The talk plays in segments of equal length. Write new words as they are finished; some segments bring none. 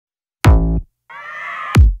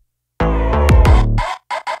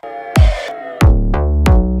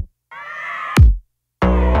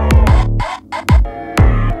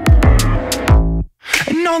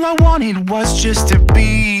All I wanted was just to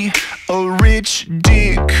be a rich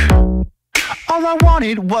dick. All I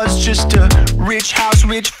wanted was just a rich house,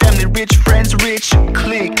 rich family, rich friends, rich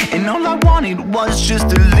clique. And all I wanted was just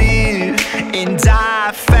to live and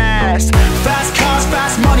die fast. Fast cars,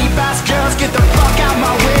 fast money, fast girls, get the fuck out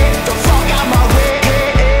my way, the fuck out my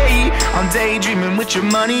way. I'm daydreaming with your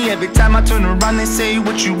money. Every time I turn around they say,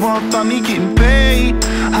 what you want from me, getting paid.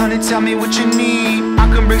 Honey, tell me what you need, I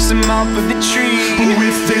can break some off of the tree.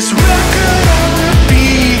 With this record on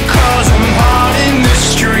repeat, cause I'm hot in the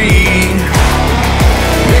street.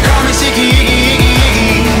 They call me Icky, Icky,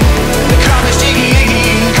 Icky. They call me Icky, Icky.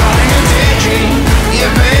 Call me a daydream.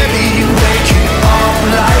 Yeah, baby, waking up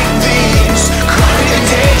like this. Call it a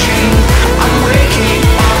daydream. I'm waking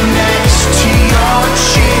up next to your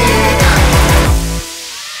chick.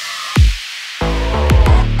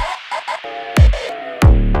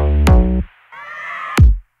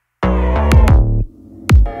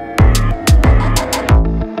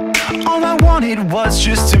 All I wanted was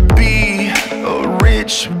just to be a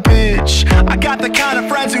rich bitch. I got the kind of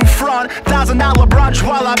friends who front $1,000 brunch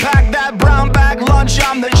while I pack that brown bag lunch.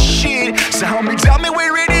 I'm the shit, so homie, tell me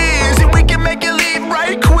where it is and we can make it leave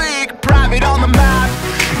right quick. Private on the map,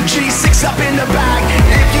 G6 up in the back.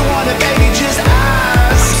 If you want it, baby, just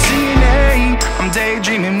ask. CNA, I'm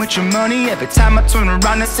daydreaming with your money. Every time I turn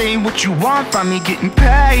around and say, what you want from me, getting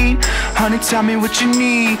paid. Honey, tell me what you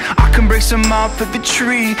need, I can break some off of the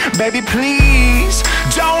tree. Baby, please,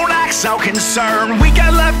 don't act so concerned. We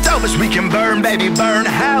got leftovers we can burn, baby, burn.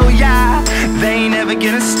 Hell yeah, they ain't never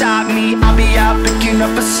gonna stop me. I'll be out picking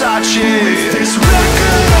up Versace. With this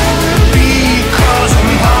record on repeat, cause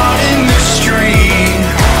I'm hot in